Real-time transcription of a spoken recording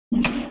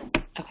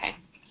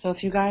So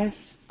if you guys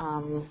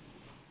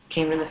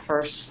came to the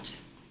first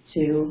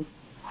two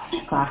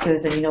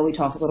classes, and we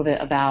talked a little bit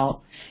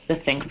about the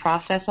think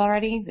process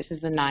already. This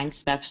is the 9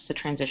 steps to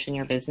transition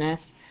your business.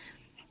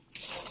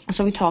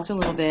 So we talked a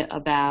little bit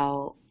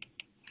about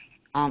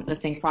the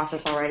think process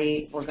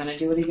already. We're going to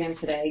do it again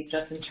today,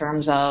 just in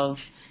terms of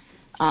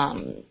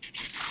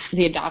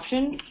the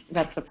adoption.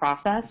 That's the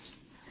process.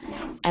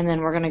 And then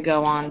we're going to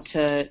go on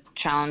to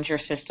challenge your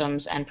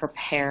systems and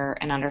prepare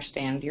and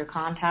understand your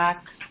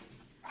contacts.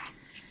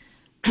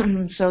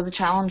 So the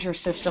challenge your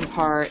system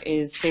part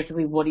is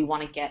basically, what do you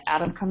want to get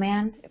out of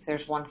Command? If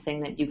there's one thing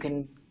that you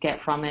can get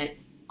from it,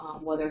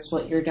 whether it's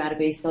what your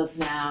database does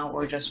now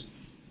or just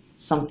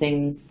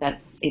something that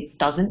it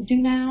doesn't do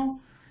now.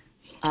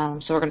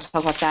 So we're going to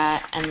talk about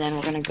that, and then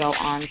we're going to go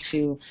on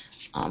to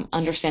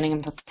understanding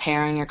and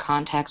preparing your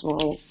contacts.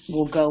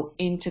 We'll go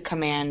into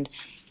Command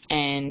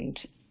and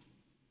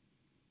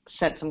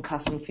set some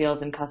custom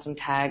fields and custom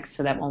tags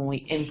so that when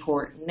we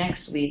import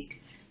next week,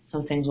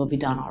 some things will be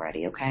done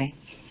already, okay?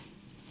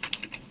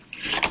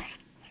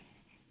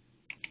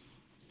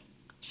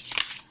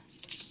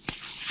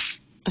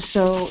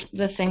 So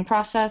the think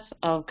process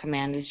of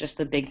Command is just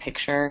the big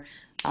picture.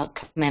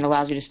 Command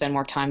allows you to spend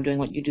more time doing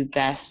what you do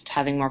best,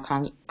 having more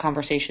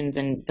conversations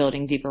and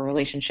building deeper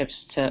relationships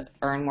to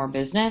earn more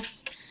business.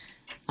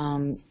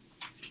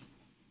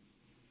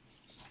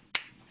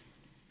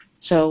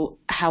 So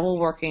how will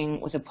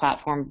working with a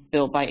platform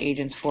built by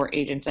agents for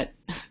agents at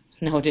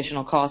no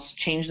additional cost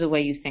change the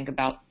way you think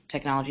about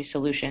technology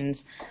solutions?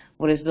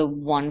 What is the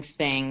one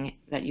thing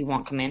that you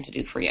want Command to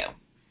do for you?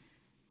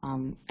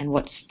 And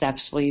what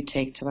steps will you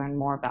take to learn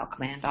more about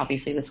Command?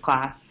 Obviously this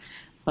class,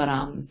 but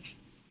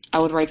I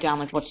would write down,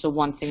 like, what's the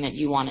one thing that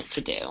you want it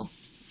to do.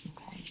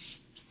 Okay.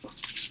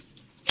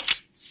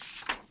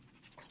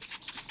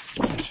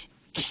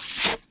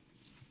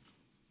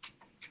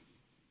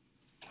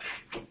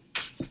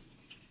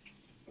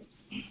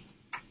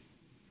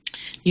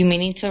 You may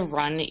need to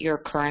run your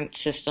current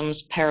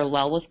systems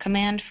parallel with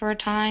Command for a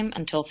time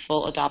until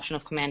full adoption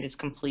of Command is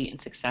complete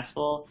and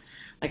successful.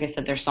 Like I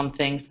said, there's some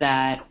things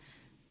that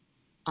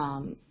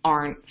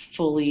aren't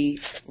fully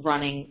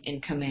running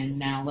in Command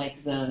now,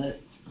 like the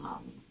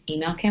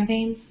email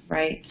campaigns,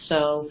 right?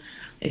 So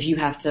if you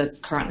have to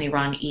currently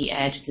run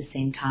eEdge at the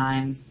same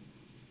time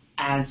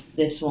as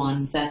this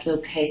one, that's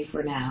okay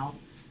for now,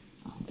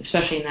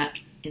 especially in that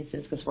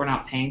instance because we're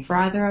not paying for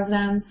either of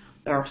them.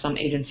 There are some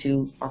agents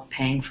who are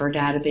paying for a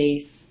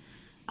database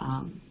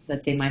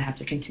that they might have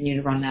to continue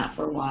to run that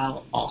for a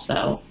while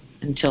also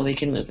until we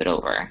can move it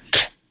over.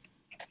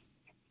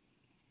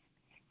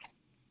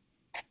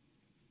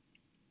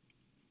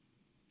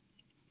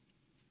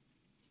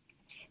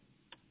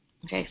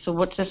 Okay, so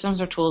what systems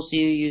or tools do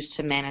you use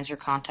to manage your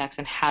contacts,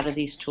 and how do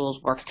these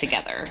tools work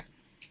together?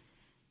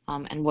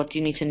 And what do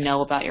you need to know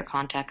about your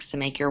contacts to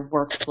make your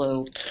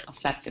workflow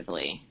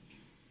effectively?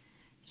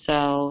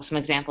 So some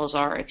examples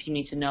are, if you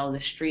need to know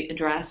the street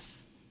address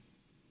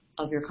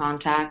of your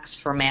contacts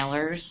for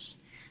mailers,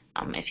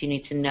 if you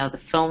need to know the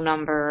phone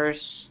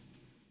numbers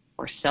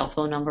or cell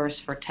phone numbers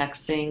for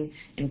texting.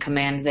 In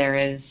Command there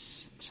is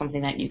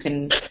something that you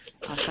can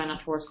sign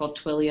up for. It's called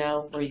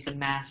Twilio, where you can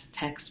mass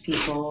text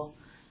people.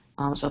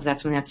 So if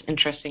that's something that's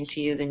interesting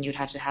to you, then you'd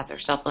have to have their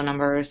cell phone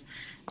numbers.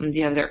 Do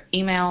you have their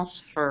emails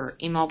for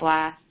email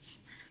blasts?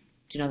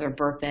 Do you know their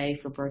birthday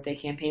for birthday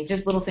campaigns?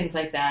 Just little things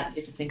like that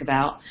you have to think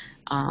about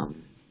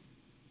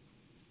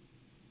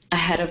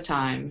ahead of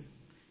time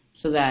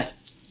so that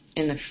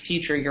in the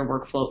future your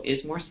workflow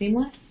is more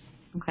seamless,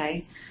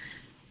 okay?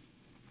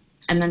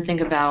 And then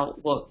think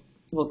about what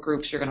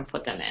groups you're going to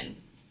put them in,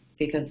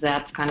 because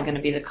that's kind of going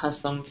to be the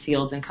custom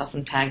fields and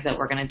custom tags that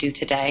we're going to do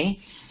today.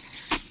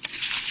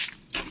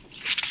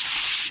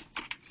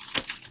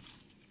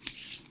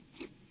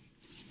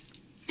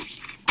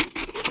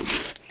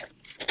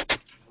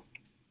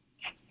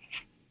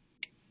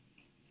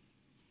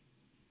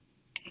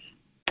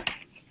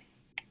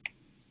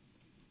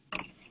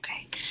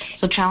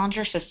 So challenge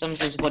your systems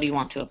is, what do you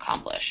want to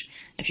accomplish?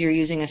 If you're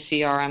using a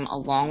CRM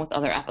along with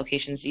other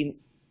applications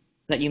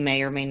that you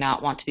may or may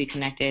not want to be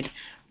connected,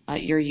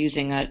 you're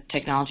using a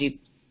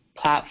technology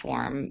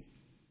platform,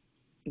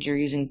 you're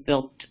using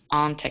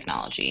built-on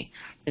technology.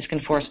 This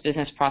can force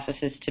business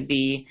processes to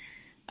be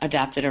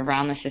adapted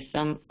around the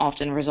system,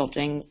 often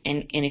resulting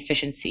in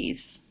inefficiencies.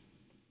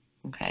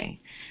 Okay.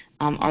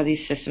 Are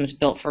these systems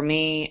built for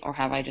me, or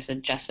have I just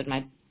adjusted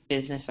my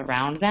business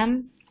around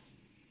them?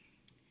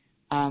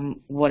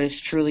 What is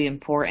truly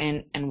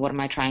important, and what am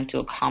I trying to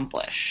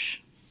accomplish?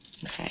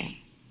 Okay.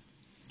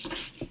 So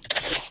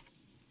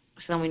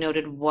then we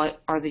noted,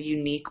 what are the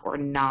unique or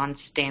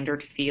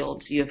non-standard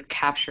fields you have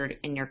captured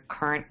in your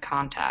current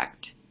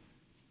contact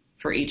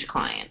for each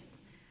client?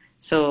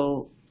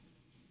 So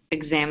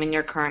examine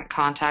your current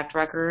contact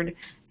record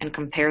and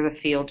compare the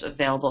fields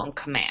available in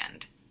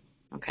Command.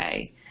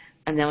 Okay.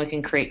 And then we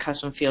can create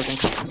custom fields and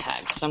custom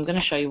tags. So I'm going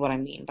to show you what I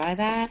mean by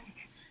that.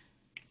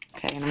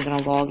 Okay, and I'm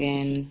going to log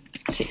in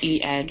to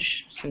eEdge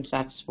since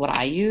that's what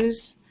I use.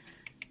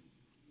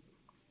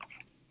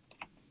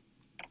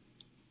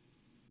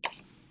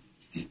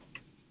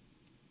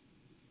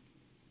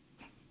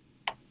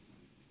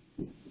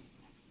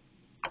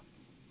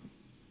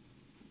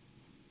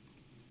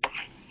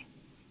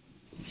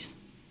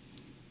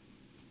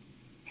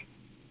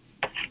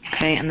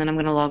 Okay, and then I'm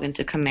going to log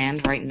into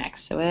Command right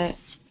next to it,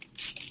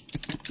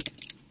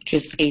 which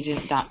is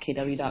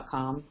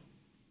agent.kw.com,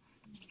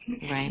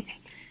 right?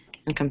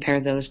 And compare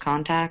those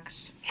contacts,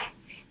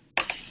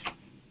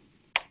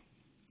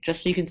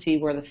 just so you can see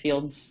where the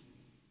fields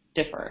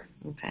differ,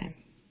 okay?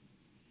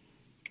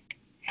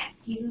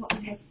 Do you know I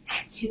have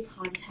 2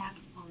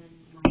 contacts on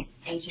my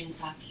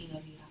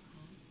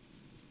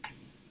agent.kw.com?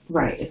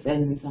 Right, it's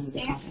in some of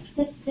the contacts.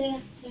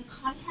 The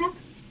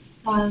contacts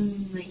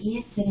on my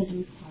ES didn't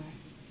import.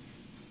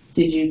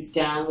 Did you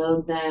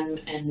download them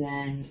and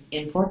then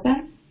import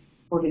them?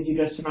 Or did you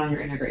just turn on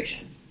your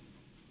integration?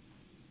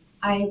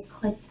 I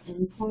clicked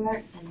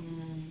import and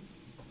then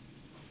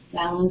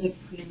downloaded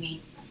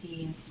pre-made CSV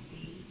to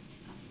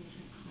upload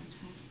the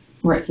contacts.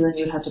 Right, so then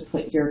you'd have to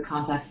put your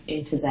contacts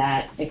into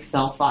that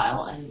Excel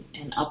file and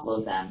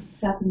upload them.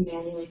 So I can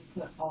manually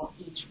put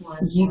each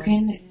one. You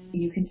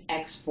can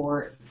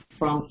export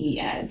from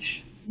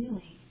eEdge.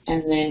 Really?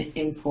 And then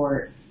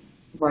import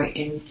right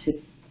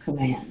into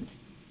Command.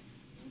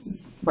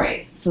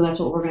 Right, so that's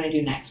what we're going to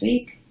do next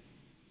week.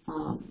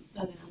 So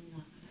then I'm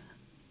not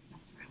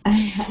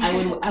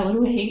gonna. I would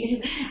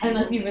wait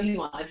unless you really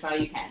want to try.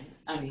 You can.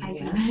 I mean,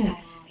 you know.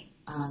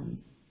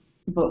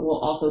 But we'll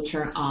also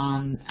turn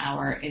on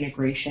our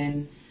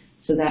integration.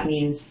 So that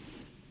means,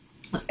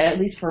 at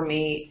least for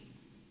me,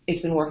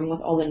 it's been working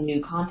with all the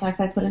new contacts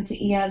I put into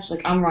eEdge.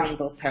 Like I'm running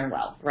both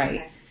parallel, right?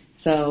 Okay.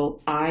 So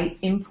I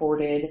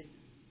imported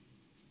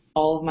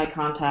all of my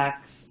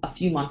contacts a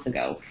few months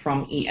ago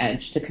from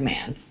eEdge to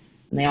Command.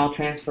 And they all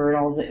transferred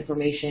all the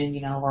information,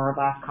 you know, our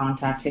last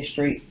contact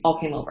history, all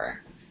came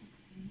over.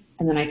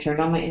 And then I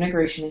turned on my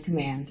integration in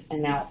Command,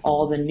 and now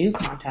all the new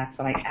contacts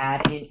that I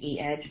add in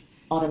eEdge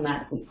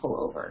automatically pull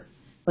over.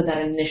 But that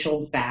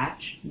initial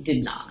batch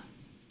did not.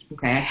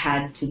 Okay, I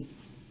had to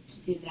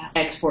do that.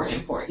 Export,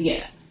 import,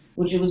 yeah.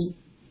 Which it was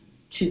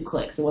 2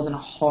 clicks. It wasn't a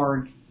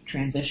hard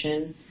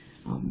transition,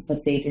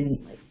 but they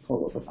didn't like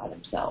pull over by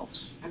themselves.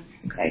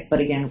 Okay,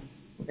 but again,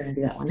 we're going to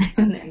do that one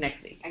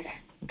next week.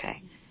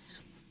 Okay.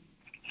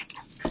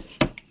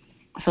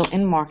 So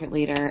in Market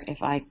Leader,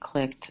 if I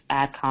clicked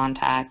Add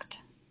Contact,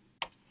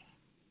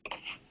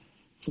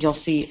 you'll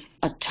see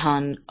a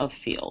ton of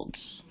fields,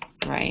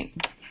 right?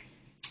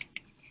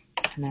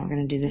 And now we're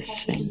going to do this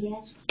thing.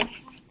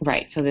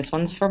 Right, so this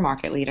one's for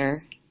Market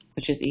Leader,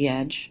 which is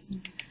eEdge,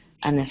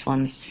 and this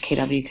one's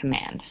KW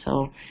Command.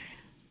 So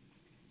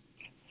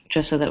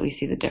just so that we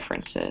see the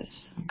differences,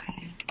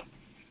 okay.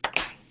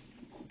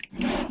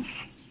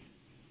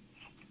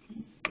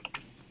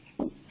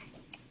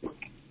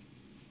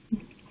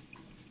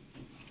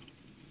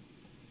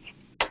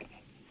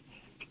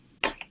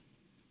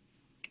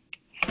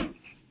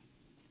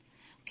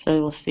 So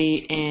we'll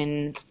see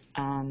in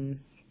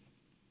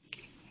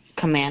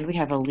Command we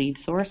have a lead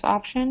source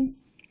option,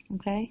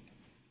 okay,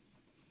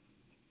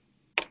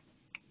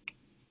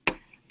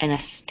 and a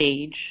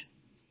stage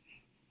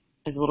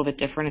is a little bit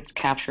different. It's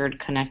captured,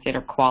 connected,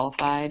 or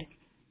qualified,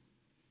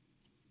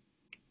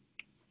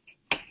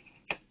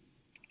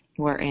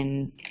 where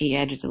in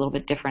eEdge it's a little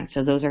bit different.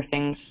 So those are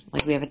things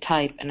like we have a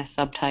type and a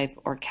subtype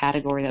or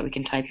category that we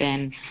can type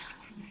in.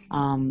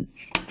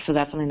 So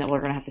that's something that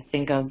we're going to have to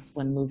think of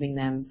when moving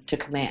them to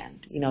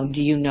Command. You know,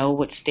 do you know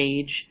what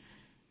stage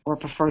or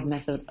preferred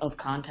method of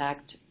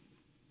contact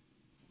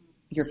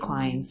your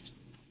clients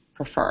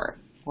prefer,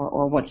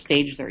 or what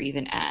stage they're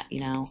even at,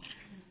 you know?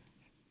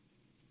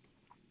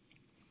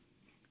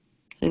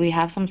 So we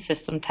have some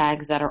system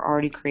tags that are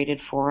already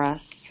created for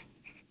us.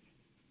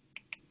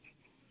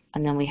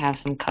 And then we have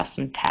some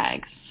custom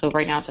tags. So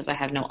right now it says I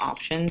have no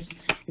options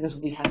because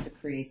we have to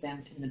create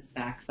them in the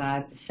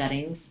backside, the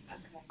settings,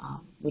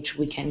 which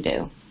we can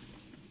do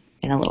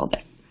in a little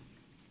bit.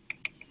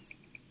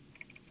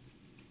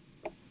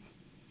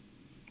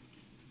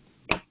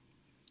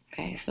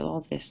 Okay, so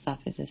all this stuff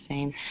is the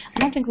same. I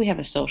don't think we have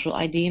a social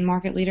ID in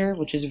Market Leader,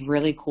 which is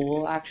really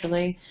cool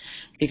actually,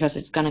 because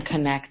it's going to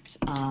connect,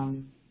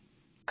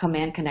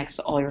 Command connects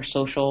to all your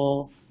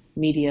social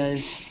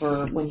medias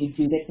for when you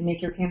do get to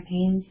make your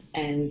campaigns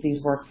and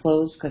these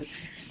workflows, because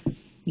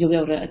you'll be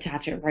able to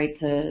attach it right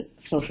to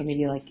social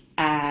media like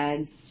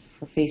ads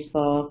for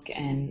Facebook,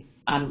 and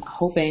I'm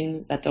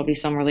hoping that there'll be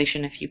some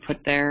relation if you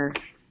put their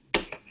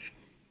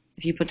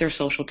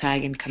social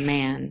tag in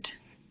Command,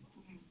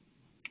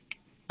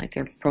 like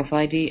their profile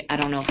ID. I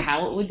don't know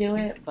how it would do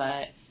it,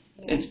 but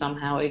if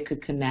somehow it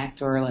could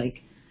connect or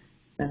like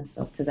send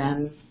stuff to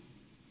them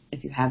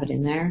if you have it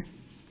in there,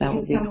 that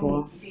would be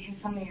cool. Because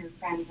some of your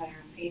friends that are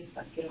on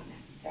Facebook, you don't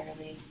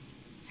necessarily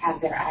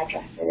have their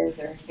addresses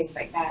or things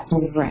like that.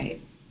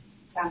 Right.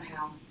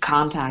 Somehow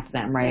contact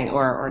them, right?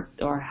 Yeah.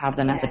 Or have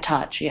them as a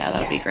touch. Yeah,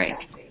 that would be great.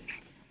 Exactly.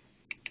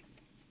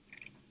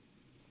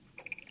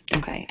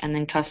 Okay, and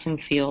then custom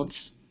fields,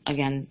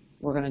 again,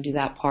 we're going to do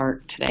that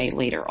part today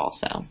later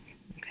also.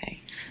 Okay.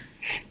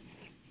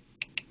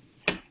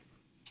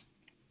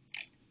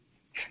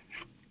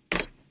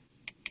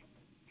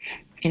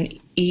 In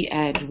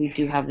eEdge, we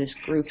do have this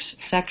groups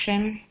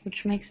section,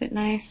 which makes it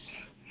nice,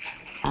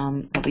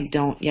 that we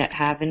don't yet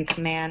have in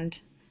Command.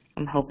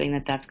 I'm hoping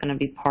that that's going to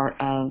be part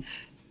of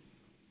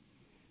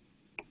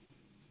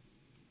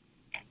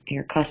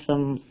your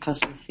custom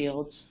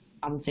fields.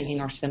 I'm thinking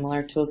are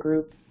similar to a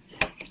group.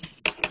 I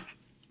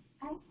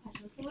have a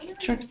question. So when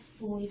Sure. you're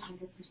fully 100%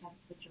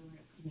 put your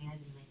command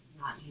and like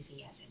not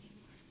using Edge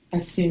anymore?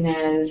 As soon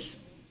as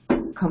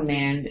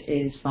command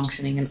is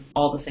functioning in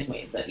all the same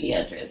ways that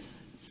eEdge is.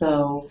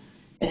 So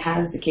it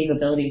has the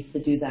capabilities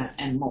to do that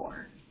and more.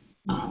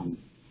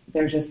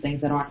 There's just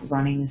things that aren't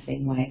running the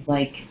same way.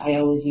 Like I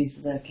always use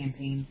the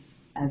campaigns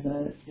as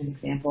an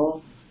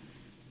example.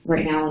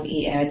 Right now in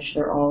eEdge,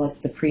 they're all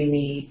like the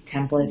pre-made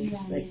templates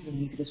that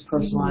you can just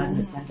personalize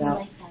and send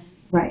out.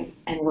 Right,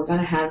 and we're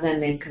going to have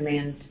them in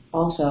command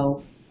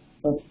also,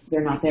 but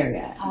they're not there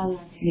yet.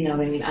 You know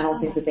what I mean? I don't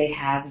think that they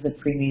have the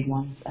pre-made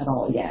ones at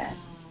all yet.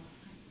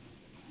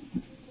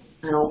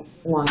 I don't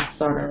want to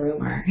start a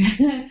rumor,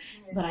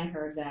 but I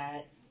heard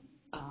that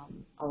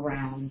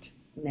around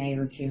May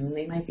or June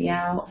they might be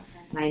out,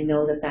 and I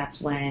know that that's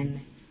when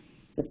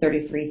the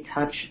 33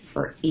 touch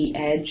for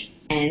eEdge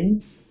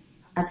ends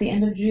at the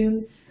end of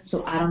June.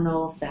 So I don't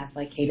know if that's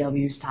like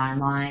KW's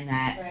timeline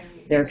that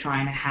they're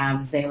trying to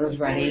have theirs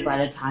ready by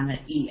the time that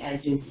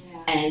eEdge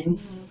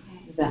ends.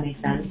 Does that make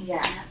sense?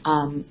 Yeah.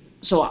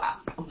 So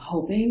I'm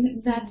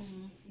hoping that's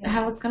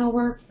how it's going to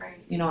work.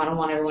 You know, I don't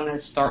want everyone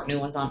to start new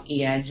ones on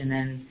eEdge and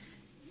then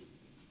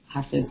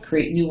have to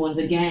create new ones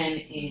again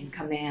in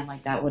command.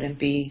 Like that wouldn't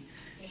be,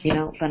 you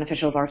know,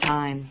 beneficial of our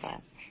time.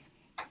 But.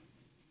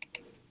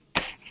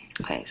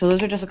 Okay, so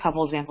those are just a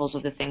couple examples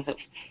of the things that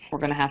we're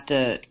going to have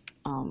to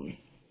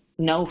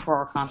know for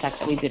our contacts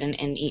that we did in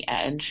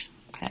eEdge.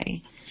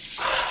 Okay.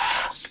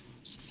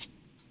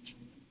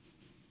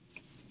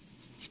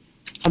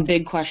 A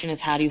big question is,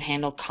 how do you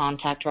handle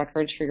contact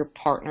records for your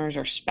partners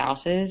or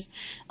spouses?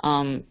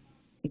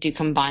 Do you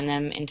combine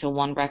them into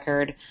one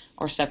record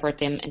or separate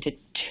them into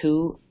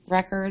two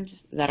records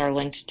that are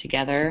linked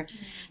together?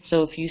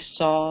 So if you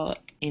saw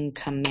in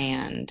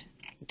command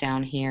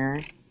down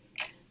here,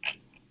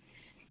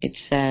 it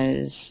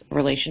says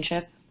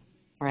relationship,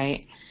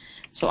 right?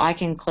 So I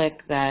can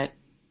click that.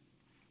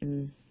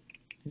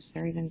 Is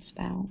there even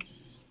spouse?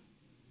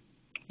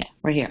 Yeah,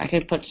 right here. I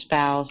could put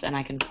spouse, and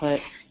I can put,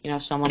 you know,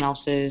 someone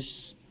else's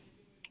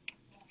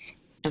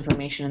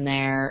information in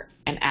there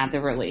and add the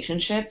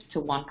relationship to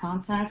one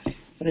contact.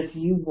 But if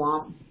you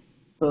want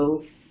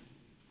both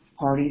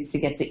parties to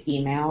get the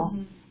email,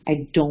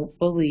 I don't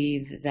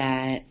believe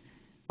that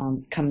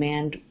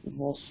command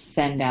will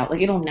send out,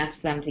 like it'll nest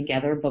them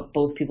together, but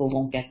both people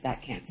won't get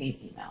that campaign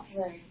email.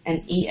 Right.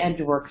 And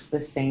eEdge works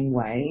the same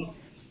way.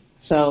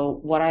 So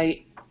what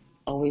I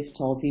always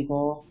told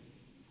people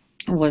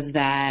was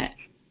that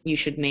you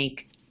should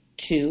make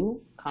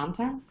two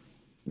contacts,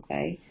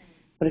 okay?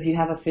 But if you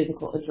have a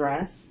physical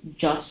address,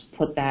 just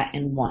put that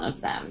in one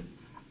of them.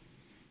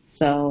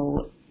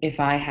 So if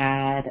I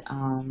had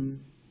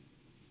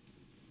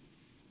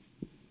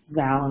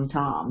Val and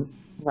Tom,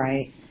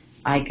 right,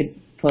 I could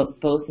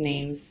put both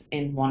names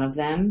in one of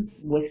them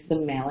with the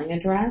mailing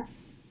address,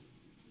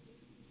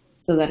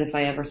 so that if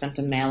I ever sent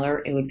a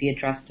mailer, it would be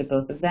addressed to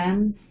both of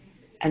them,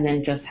 and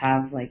then just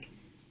have like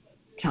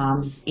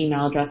Tom's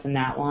email address in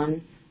that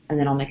one, and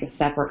then I'll make a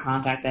separate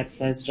contact that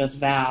says just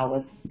Val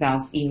with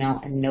Val's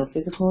email and no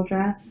physical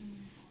address,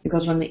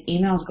 because when the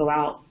emails go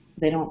out,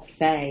 they don't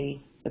say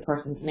the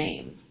person's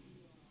name.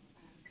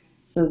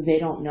 So they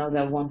don't know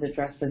that one's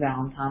addressed to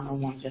Val and Tom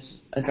and one's just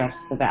addressed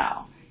to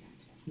Val,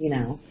 you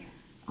know.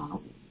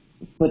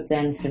 But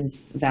then since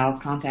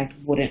Val's contact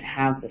wouldn't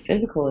have the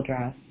physical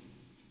address,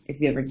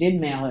 if you ever did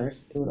mailers,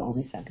 it would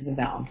only send to the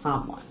Val and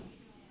Tom one.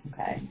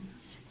 Okay.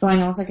 So I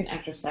know it's like an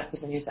extra step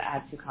because then you have to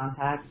add two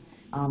contacts.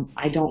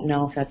 I don't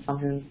know if that's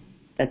something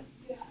that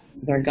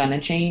they're going to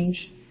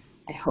change.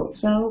 I hope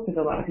so, because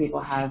a lot of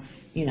people have,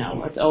 you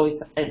know, it's always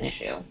an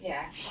issue.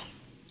 Yeah.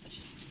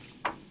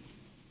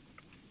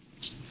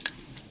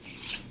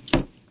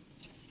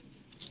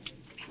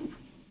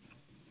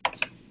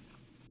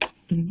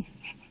 Mm-hmm.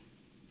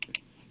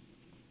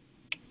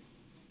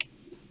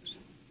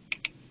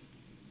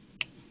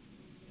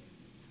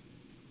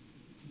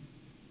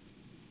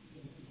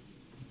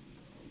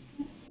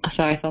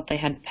 Sorry, I thought they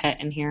had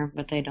pet in here,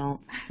 but they don't.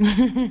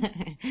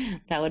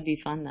 That would be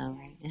fun, though,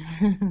 right?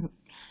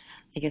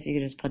 I guess you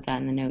could just put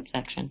that in the notes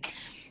section.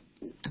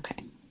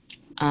 Okay.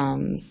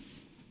 And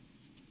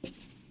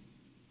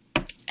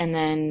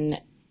then,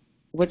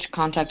 which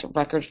contact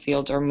record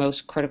fields are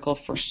most critical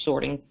for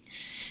sorting,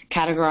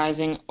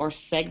 categorizing, or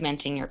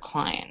segmenting your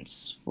clients?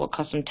 What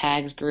custom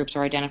tags, groups,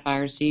 or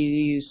identifiers do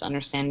you use to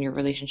understand your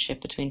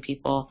relationship between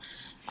people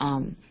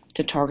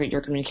to target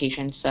your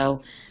communication?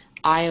 So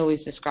I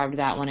always described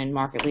that one in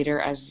Market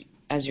Leader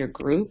as your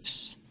groups,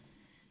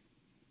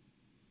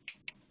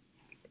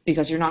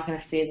 because you're not going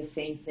to say the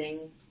same thing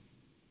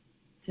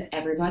to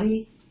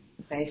everybody.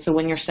 Okay, so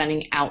when you're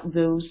sending out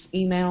those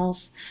emails,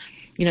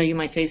 you know, you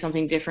might say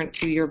something different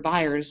to your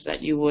buyers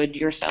that you would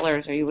your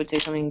sellers, or you would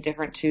say something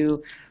different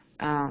to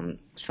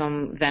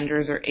some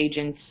vendors or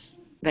agents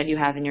that you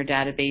have in your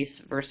database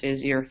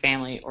versus your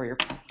family or your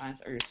friends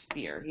or your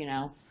sphere, you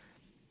know.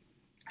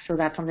 So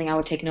that's something I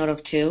would take note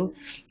of too,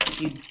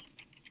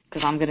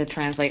 because I'm going to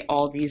translate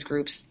all these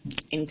groups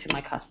into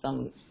my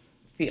custom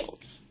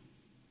fields.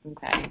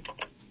 Okay.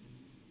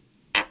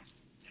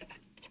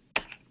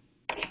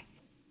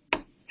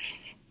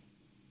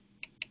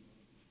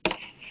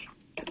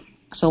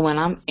 So when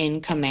I'm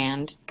in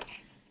Command,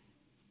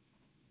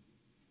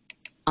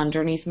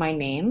 underneath my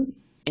name,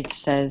 it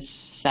says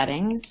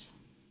Settings.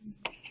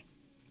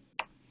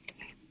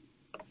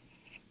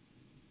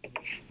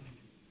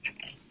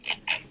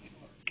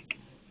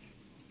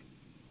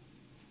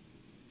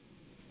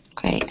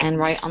 Okay, and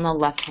right on the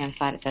left-hand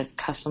side, it says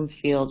Custom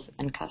Fields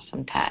and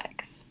Custom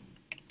Tags.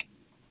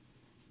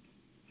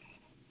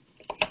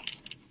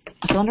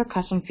 So under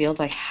Custom Fields,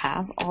 I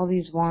have all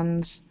these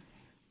ones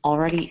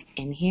already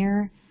in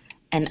here,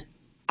 and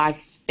I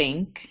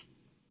think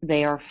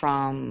they are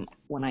from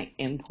when I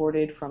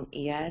imported from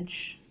eEdge.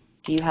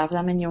 Do you have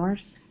them in yours?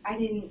 I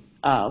didn't.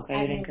 Oh, okay.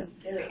 I You didn't go.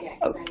 do it yet.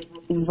 'Cause I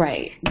wasn't-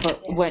 Right,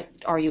 but Yeah. what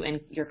are you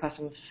in your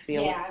custom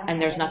field? Yeah, I don't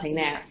And there's have nothing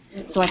there.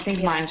 anything. So I think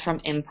Yeah. mine's from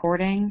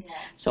importing. Yeah.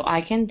 So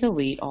I can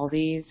delete all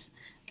these,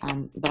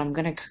 but I'm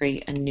going to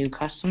create a new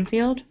custom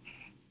field.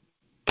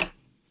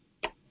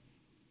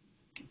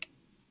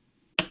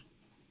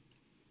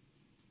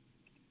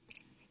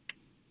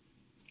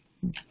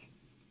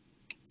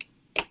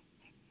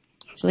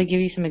 So they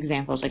give you some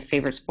examples, like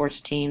favorite sports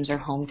teams or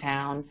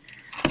hometown.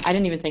 I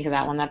didn't even think of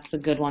that one. That's a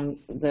good one,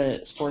 the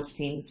sports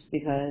teams,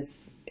 because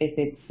if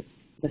it's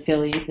the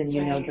Phillies, then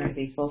you know Right. during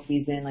baseball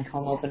season, like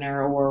home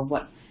opener or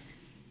what,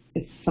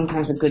 it's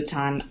sometimes a good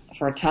time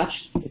for a touch.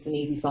 It's an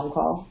easy phone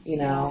call, you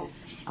know.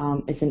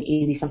 It's an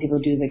easy, some people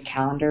do the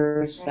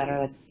calendars that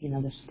are like, you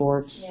know, the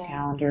sports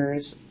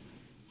calendars,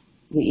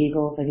 the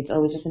Eagles. Like it's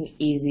always just an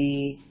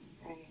easy,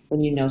 Right.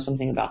 when you know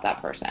something about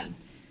that person.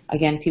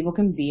 Again, people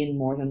can be in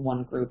more than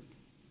one group,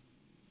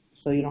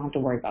 so you don't have to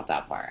worry about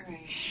that part.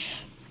 Right.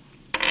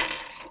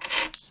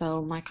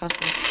 So my custom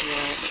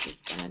field is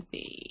going to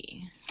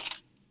be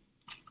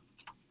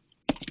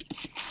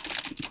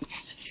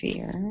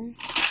sphere.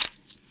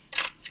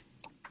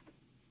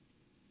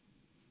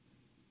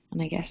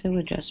 And I guess it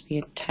would just be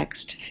a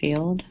text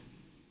field.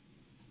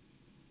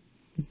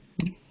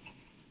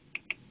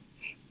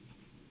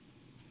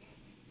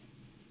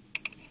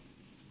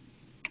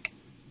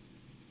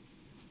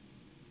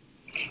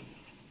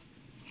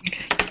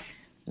 Okay.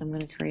 I'm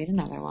going to create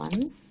another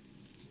one.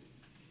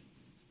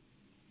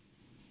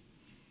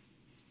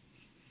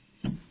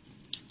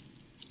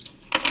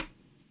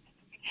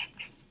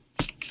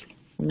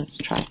 And let's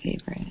try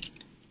favorite.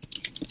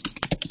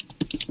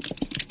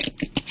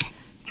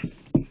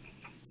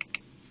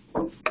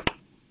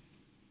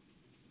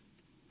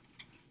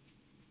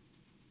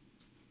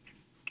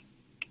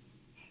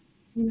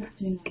 You're not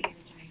doing what you're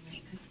doing,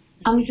 right? 'Cause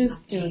I'm it's just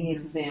not doing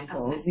saying-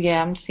 examples. Okay.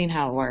 Yeah, I'm seeing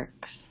how it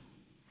works.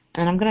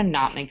 And I'm going to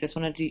not make this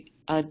one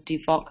a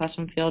default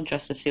custom field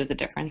just to see what the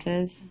difference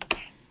is.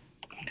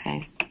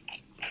 Okay.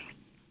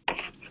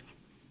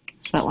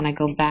 So that when I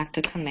go back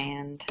to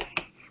Command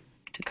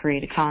to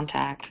create a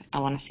contact, I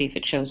want to see if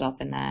it shows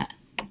up in that.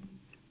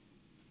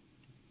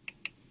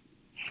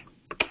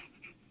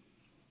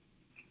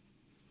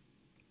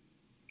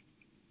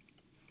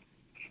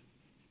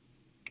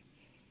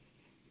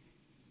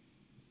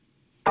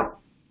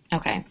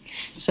 Okay,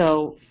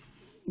 so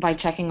by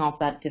checking off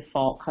that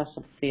default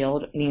custom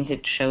field means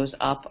it shows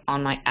up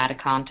on my add a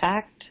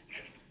contact.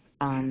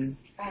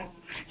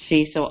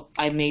 See, so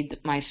I made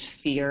my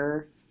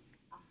sphere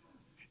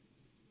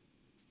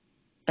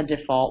a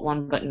default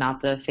one, but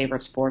not the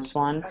favorite sports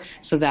one, Okay.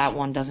 so that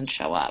one doesn't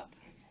show up.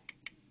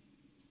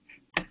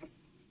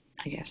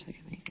 I guess I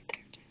can make it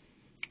there too.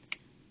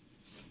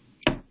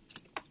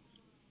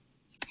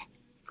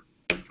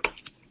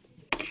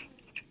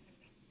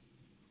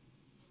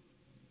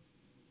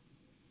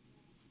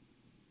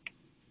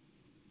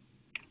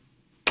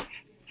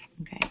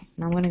 Okay,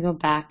 and I'm going to go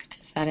back to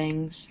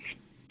settings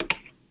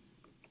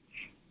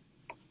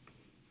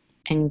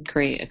and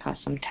create a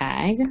custom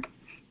tag.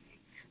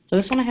 So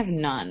this one I have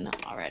none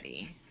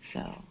already.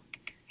 So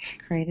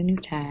create a new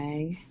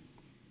tag.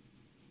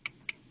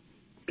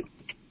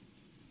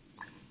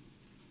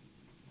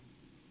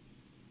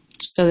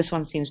 So this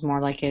one seems more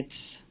like it's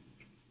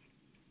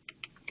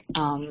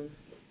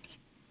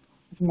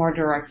more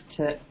direct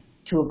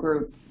to a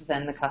group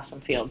than the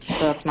custom fields.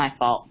 So that's my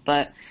fault.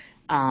 But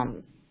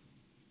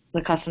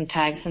the custom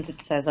tag, since it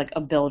says like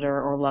a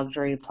builder or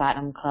luxury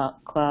platinum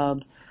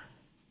club,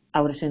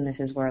 I would assume this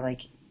is where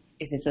like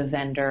if it's a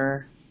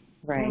vendor,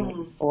 right,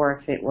 or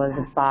if it was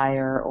a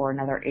buyer or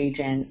another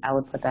agent, I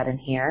would put that in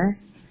here.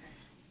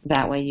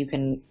 That way you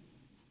can,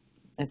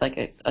 it's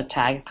like a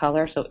tag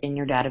color, so in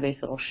your database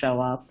it'll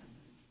show up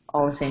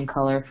all the same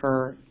color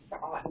for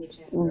all agents.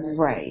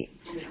 right.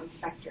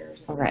 Inspectors.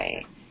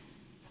 Right.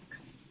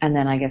 And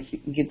then I guess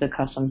the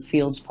custom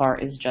fields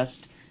part is just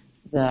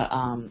the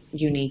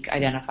unique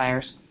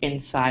identifiers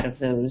inside of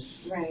those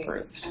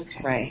groups.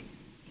 Okay. Right.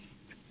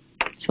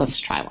 So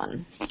let's try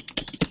one.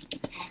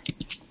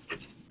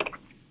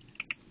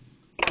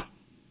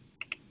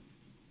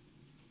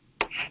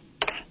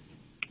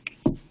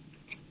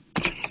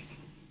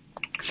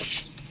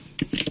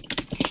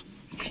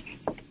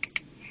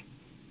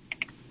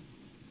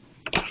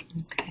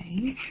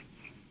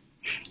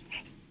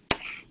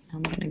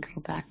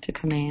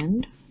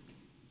 command.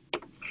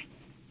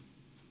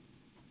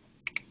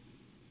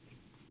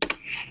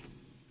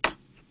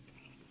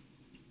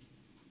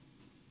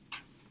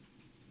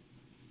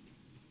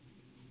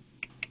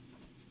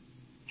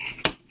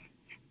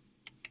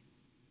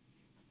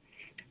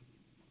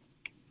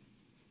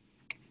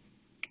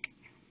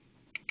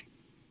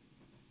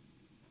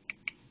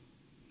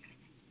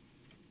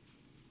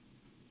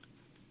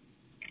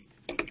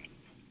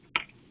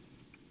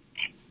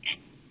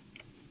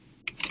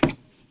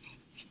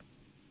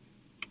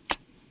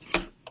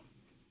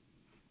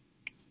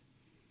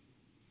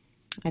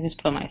 I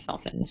just put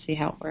myself in to see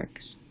how it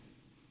works.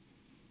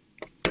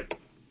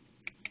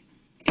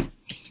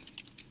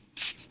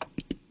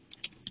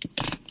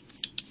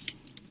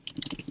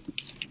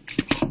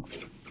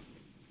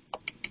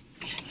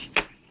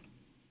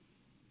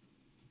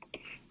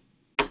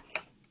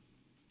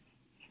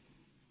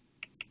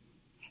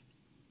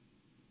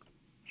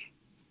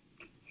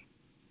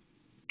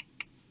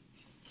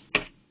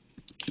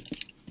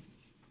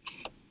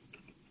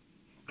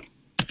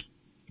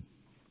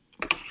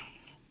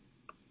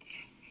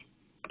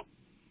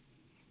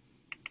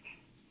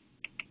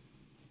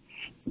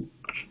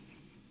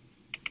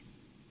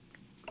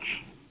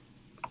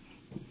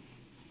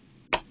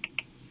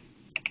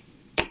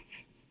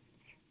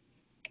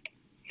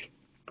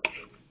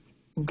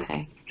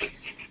 Okay,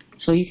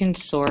 so you can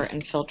sort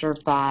and filter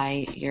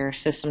by your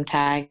system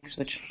tags,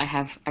 which I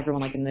have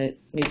everyone like in the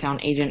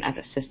Newtown agent as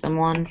a system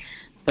one,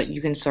 but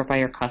you can sort by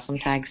your custom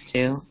tags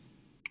too.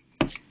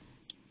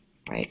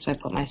 Right, so I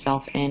put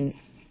myself in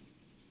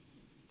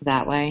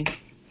that way.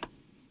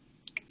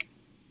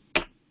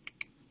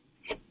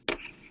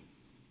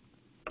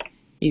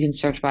 You can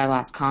search by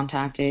last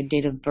contacted,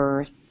 date of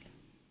birth.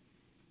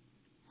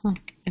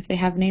 If they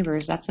have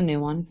neighbors, that's a new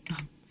one.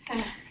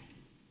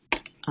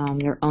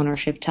 Their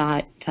ownership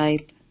type.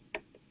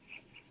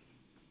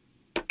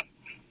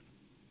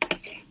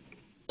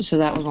 So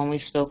that was when we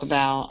spoke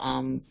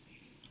about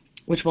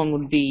which one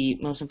would be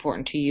most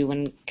important to you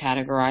when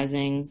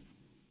categorizing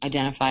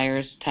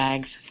identifiers,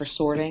 tags for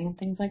sorting and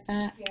things like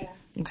that? Yeah.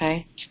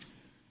 Okay.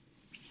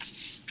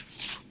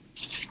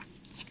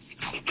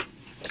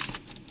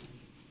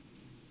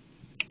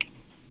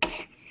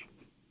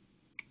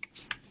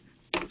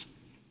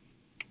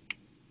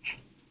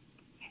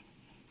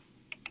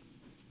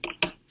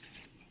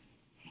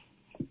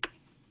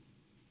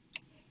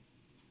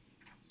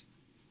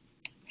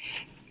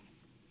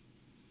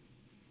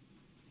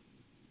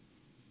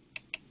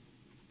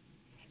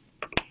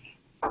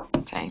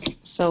 Okay,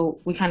 so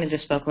we kind of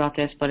just spoke about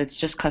this, but it's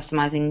just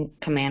customizing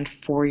command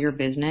for your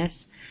business.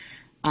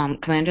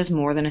 Command is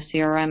more than a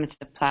CRM. It's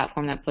a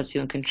platform that puts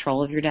you in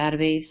control of your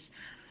database,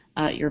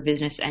 your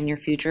business, and your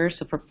future.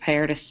 So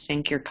prepare to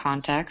sync your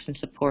contacts and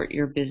support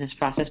your business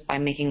process by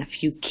making a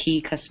few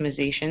key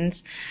customizations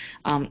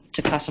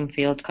to custom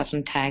fields,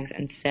 custom tags,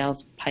 and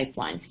sales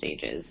pipeline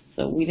stages.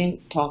 So we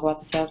didn't talk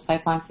about the sales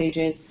pipeline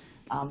stages.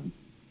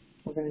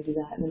 We're going to do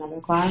that in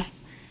another class.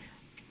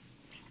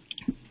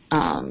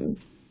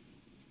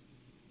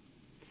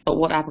 But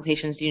what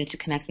applications do you need to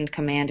connect in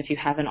Command? If you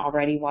haven't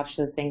already, watch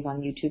those things on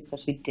YouTube,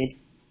 because we did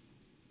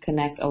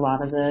connect a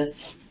lot of the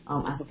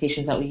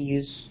applications that we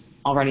use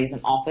already as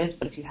an office,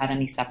 but if you had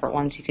any separate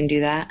ones, you can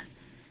do that.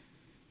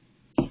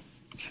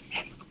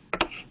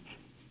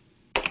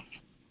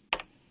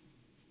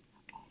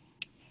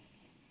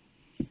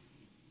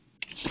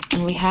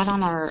 And we had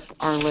on our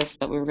list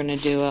that we were going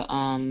to do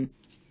a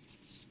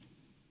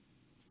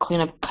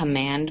cleanup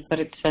command, but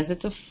it says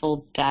it's a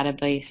full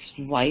database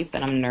wipe,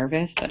 and I'm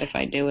nervous that if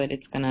I do it,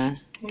 it's going to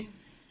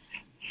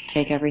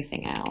take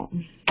everything out.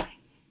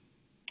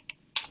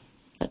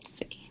 Let's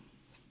see.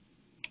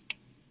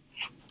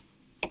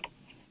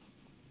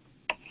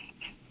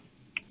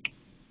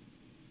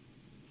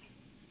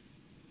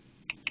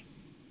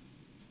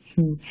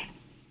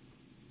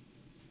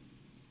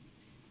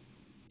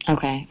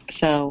 Okay,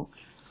 so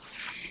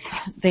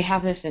they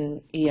have this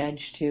in eEdge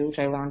too, which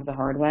I learned the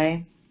hard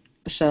way.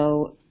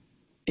 So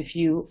if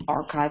you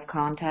archive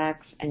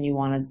contacts and you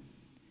want to,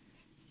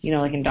 you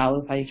know, like in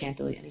Duluth, how you can't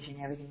delete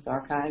anything, everything's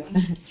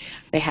archived.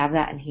 They have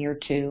that in here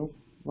too,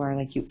 where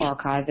like you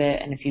archive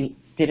it, and if you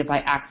did it by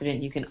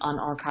accident, you can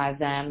unarchive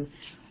them,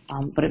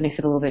 but it makes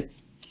it a little bit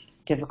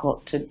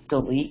difficult to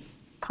delete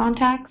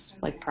contacts,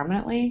 like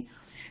permanently.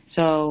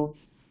 So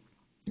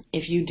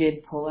if you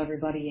did pull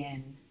everybody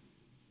in,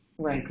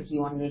 right, because you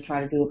wanted to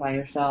try to do it by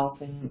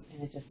yourself and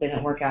it just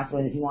didn't work out the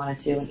way that you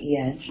wanted to in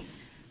eEdge,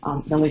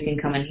 then we can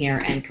come in here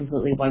and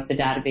completely wipe the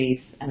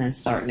database and then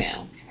start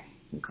new.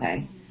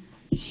 Okay.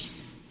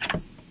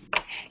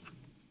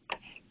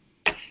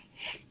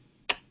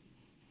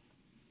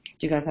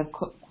 Do you guys have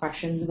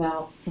questions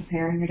about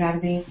preparing your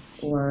database,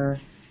 or?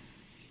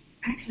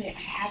 Actually, I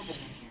have them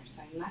in here,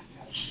 so I must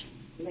have.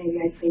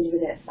 Maybe I saved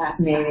it last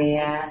time. Maybe,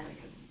 yeah.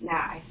 Now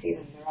I see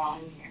them, they're all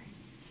in here.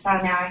 So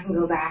now I can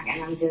go back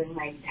and I'm doing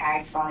like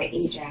tags for all the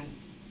agents.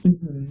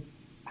 Mm-hmm.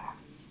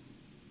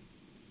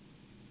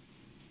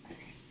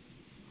 Okay.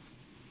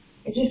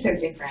 It's just so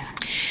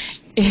different.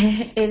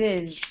 It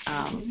is.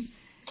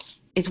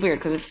 it's weird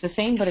because it's the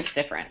same, but it's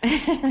different.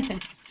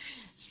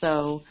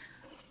 So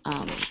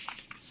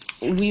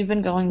we've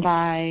been going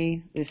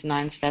by this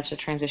 9 steps to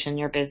transition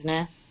your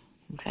business.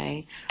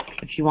 Okay,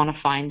 if you want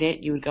to find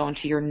it, you would go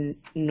into your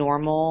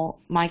normal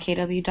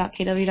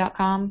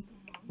mykw.kw.com.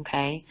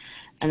 Okay,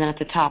 and then at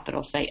the top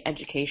it'll say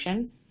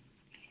education,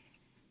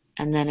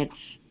 and then it's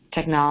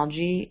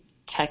technology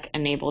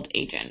tech-enabled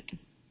agent,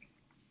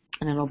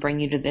 and it'll bring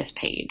you to this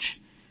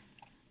page.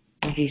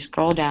 If you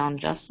scroll down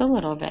just a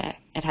little bit,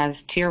 it has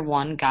Tier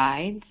 1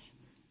 guides,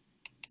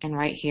 and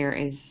right here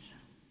is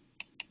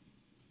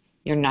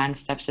your 9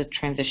 steps to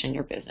transition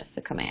your business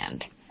to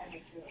Command.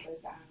 Okay, so it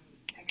was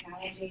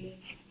technology.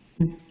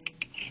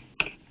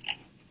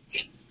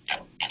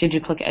 Did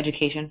you click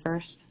education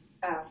first?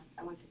 Oh,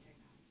 I went to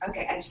technology.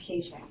 Okay,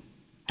 education.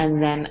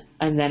 And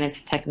then it's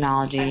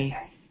technology,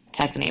 Okay.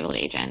 tech-enabled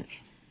agent.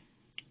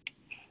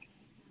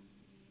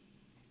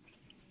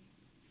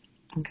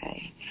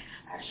 Okay.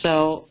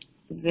 So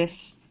this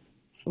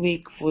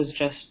week was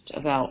just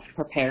about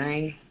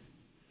preparing,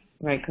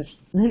 right? Because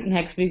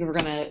next week we're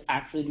going to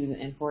actually do the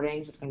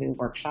importing. So it's going to be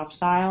workshop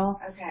style.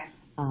 Okay.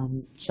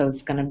 So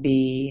it's going to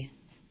be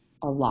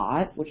a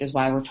lot, which is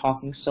why we're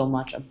talking so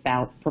much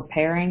about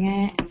preparing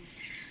it,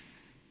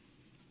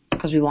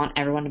 because we want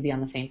everyone to be on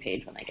the same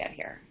page when they get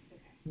here.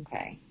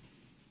 Okay.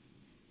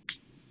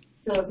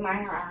 So if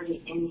mine are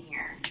already in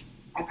here,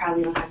 I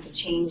probably don't have to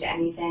change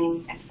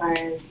anything as far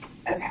as,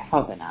 okay.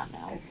 Probably not,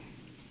 no. Okay.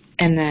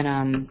 And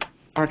then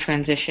our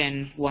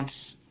transition, once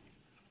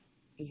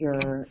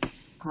your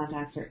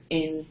contacts are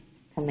in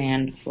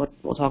Command,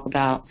 we'll talk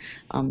about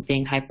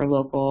being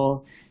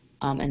hyper-local,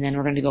 and then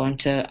we're going to go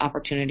into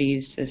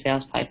opportunities to the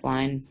sales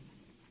pipeline.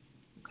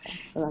 Okay,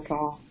 so that's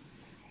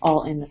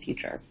all in the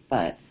future.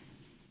 But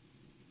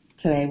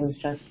today was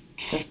just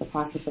the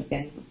process of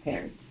getting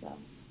prepared. So.